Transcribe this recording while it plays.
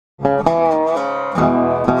To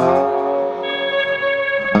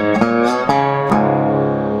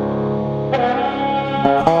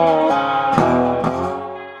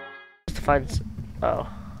find. Oh.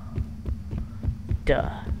 Duh.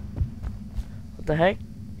 What the heck?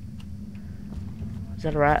 Is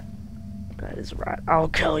that a rat? That is a rat. I'll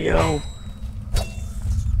kill you.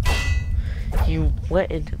 You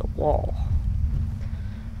went into the wall.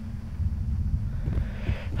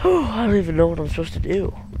 Whew, I don't even know what I'm supposed to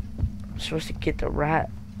do. I'm supposed to get the rat.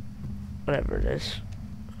 Whatever it is.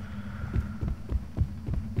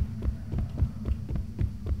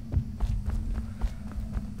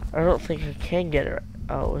 I don't think I can get it.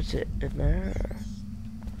 Oh, is it in there?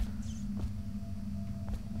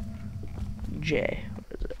 J.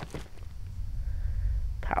 What is it?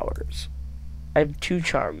 Powers. I have 2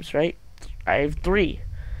 charms, right? I have 3.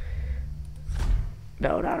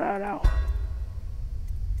 No.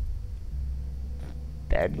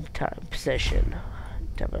 Bedtime possession.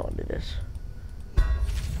 Definitely want to do this.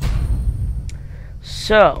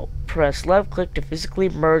 So, press left click to physically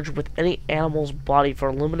merge with any animal's body for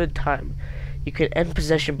a limited time. You can end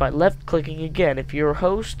possession by left clicking again. If your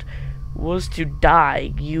host was to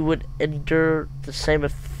die, you would endure the same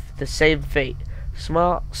fate.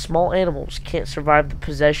 Small animals can't survive the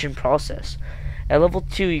possession process. At level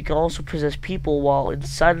 2, you can also possess people while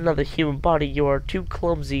inside another human body. You are too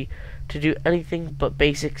clumsy to do anything but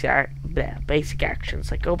basic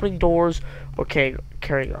actions like opening doors or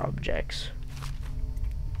carrying objects.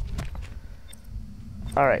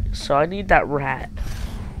 Alright, so I need that rat.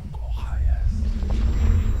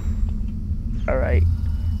 Alright.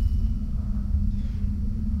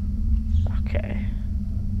 Okay.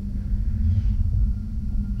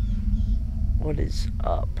 What is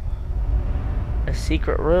up? A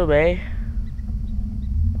secret room, eh?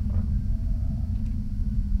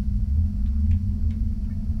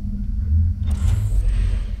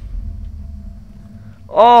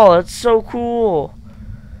 Oh, that's so cool.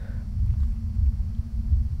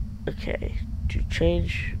 Okay, to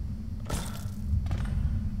change.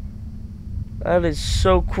 That is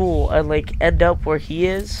so cool. I like end up where he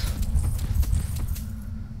is.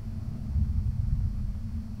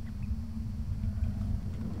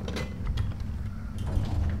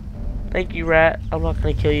 Thank you, rat. I'm not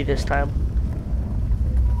gonna kill you this time.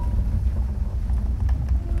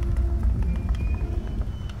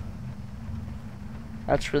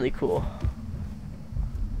 That's really cool.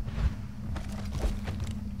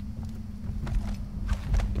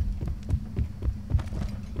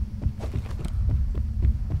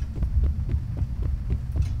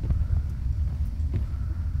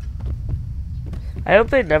 I hope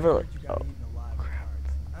they never like. Oh, crap.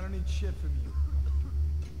 I don't need shit from you.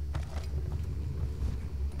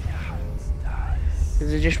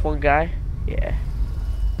 Is it just one guy? Yeah.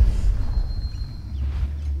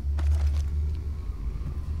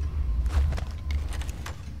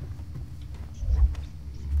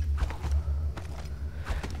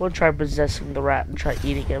 We'll try possessing the rat and try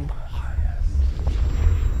eating him.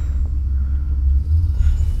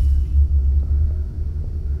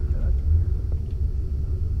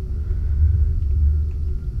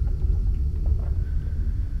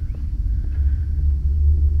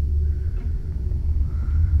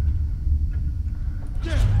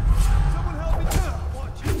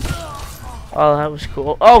 Oh, that was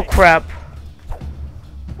cool. Oh, crap.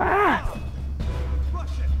 Ah!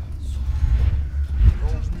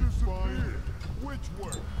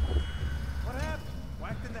 What happened?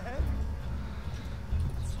 Whacked in the head?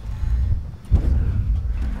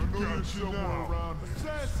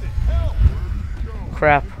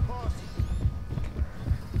 Crap.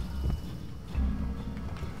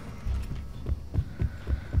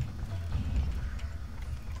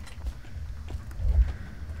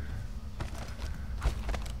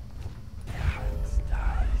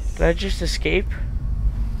 Did I just escape?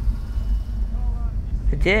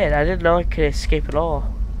 I did. I didn't know I could escape at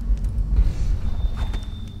all.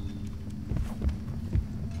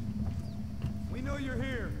 We know you're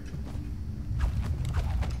here.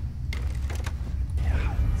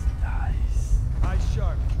 Eyes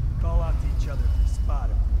sharp. Call out to each other if you spot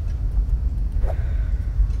him.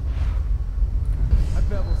 I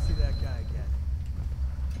bet we'll see that guy again.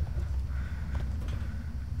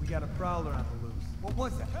 We got a prowler on the loose. What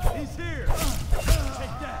was that? He's here!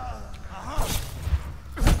 Take that!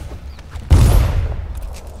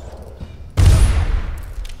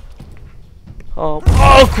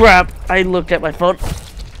 Oh crap! I looked at my phone.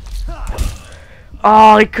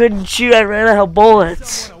 Oh, I couldn't shoot. I ran out of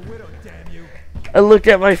bullets. I looked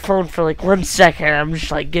at my phone for like 1 second. I'm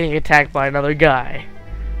just like getting attacked by another guy.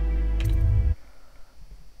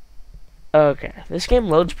 Okay, this game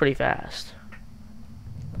loads pretty fast.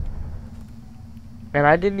 And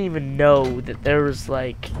I didn't even know that there was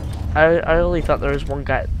like... I only thought there was one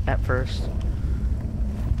guy at first.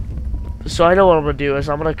 So I know what I'm gonna do is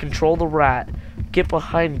I'm gonna control the rat, get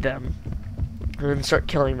behind them, and then start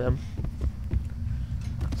killing them.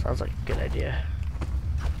 Sounds like a good idea.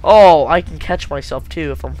 Oh, I can catch myself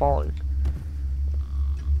too if I'm falling.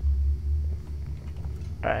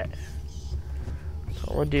 Alright. So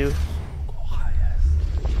I'm gonna do...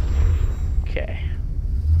 Okay.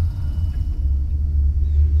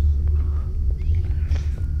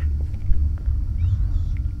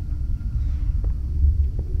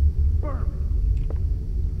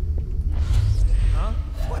 Huh?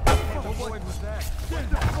 What the fuck was that?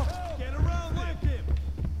 Get around like him!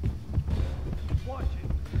 Watch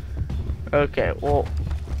it. Okay, well...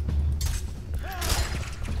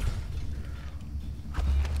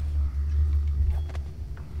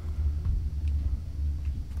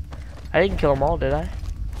 I didn't kill them all, did I?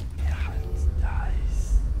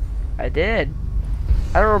 I did.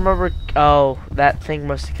 I don't remember... Oh, that thing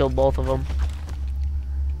must have killed both of them.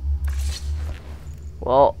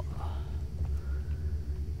 Well...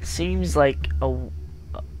 Seems like a...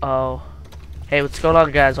 Oh... Hey, what's going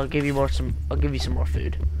on, guys? I'll give you some more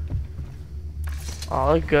food.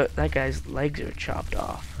 Oh, look good. That guy's legs are chopped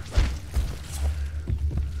off.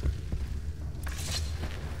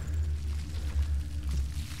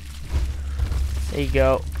 There you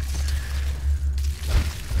go.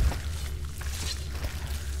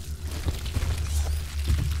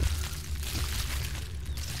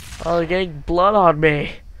 Oh, they're getting blood on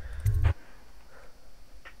me.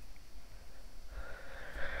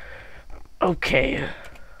 Okay.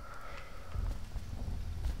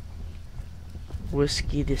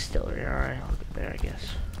 Whiskey distillery. Alright, I'll get there, I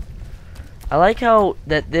guess. I like how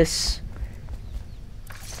that this...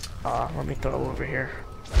 let me throw it over here.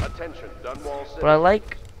 Attention, Dunwall City. But I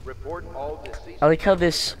like Report all how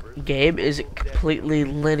this game is completely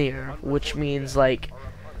linear, which means like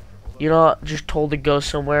you're not just told to go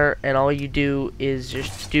somewhere and all you do is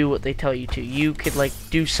just do what they tell you to. You could like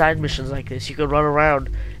do side missions like this. You could run around,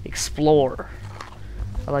 explore.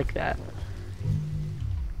 I like that.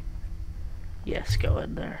 Yes, go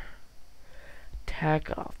in there.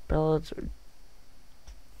 Attack off pellets or...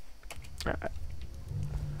 Alright.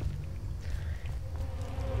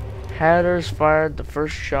 Hatters fired the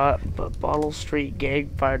first shot, but Bottle Street Gang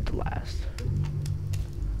fired the last.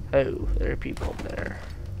 Oh, there are people up there.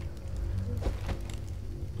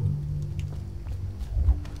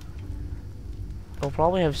 They'll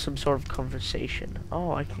probably have some sort of conversation.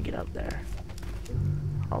 Oh, I can get up there.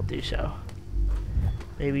 I'll do so.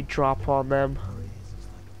 Maybe drop on them.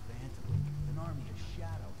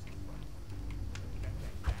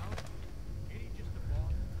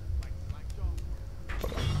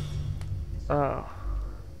 Oh.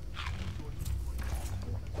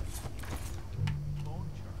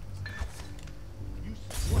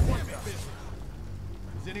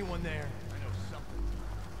 Is anyone there? I know something.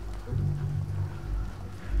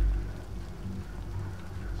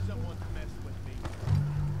 Someone's messed with me.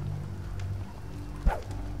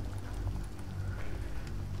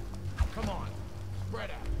 Come on,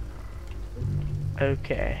 spread out.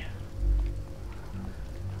 Okay.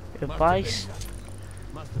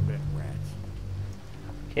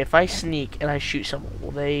 If I sneak and I shoot someone,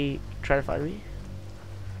 will they try to find me?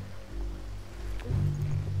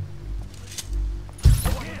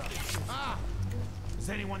 Is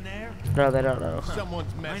anyone there? No, they don't know.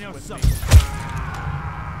 Someone's messing with me.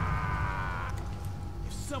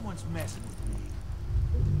 If someone's messing with me,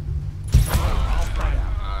 I'll find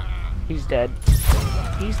out. He's dead.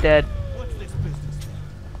 He's dead. What's this business then?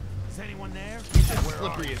 Is anyone there? He's as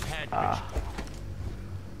slippery as head.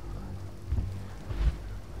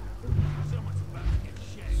 Someone's about to get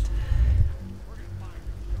shanked. We're gonna find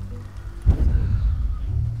him.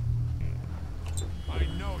 I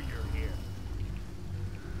know you're here.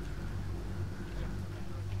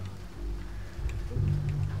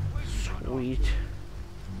 Sweet.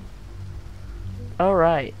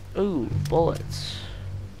 Alright. Ooh, bullets.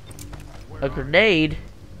 A grenade?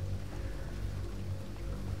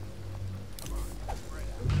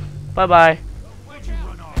 Bye-bye.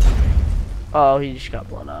 Oh, he just got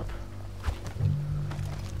blown up.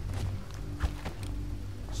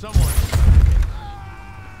 Someone.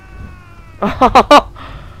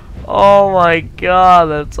 Oh my god,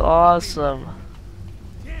 that's awesome.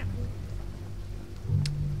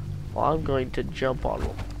 Well, I'm going to jump on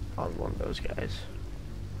one of those guys.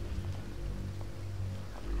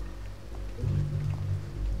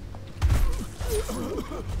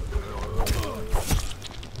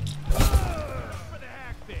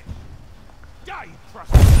 Die,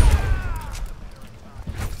 trust me.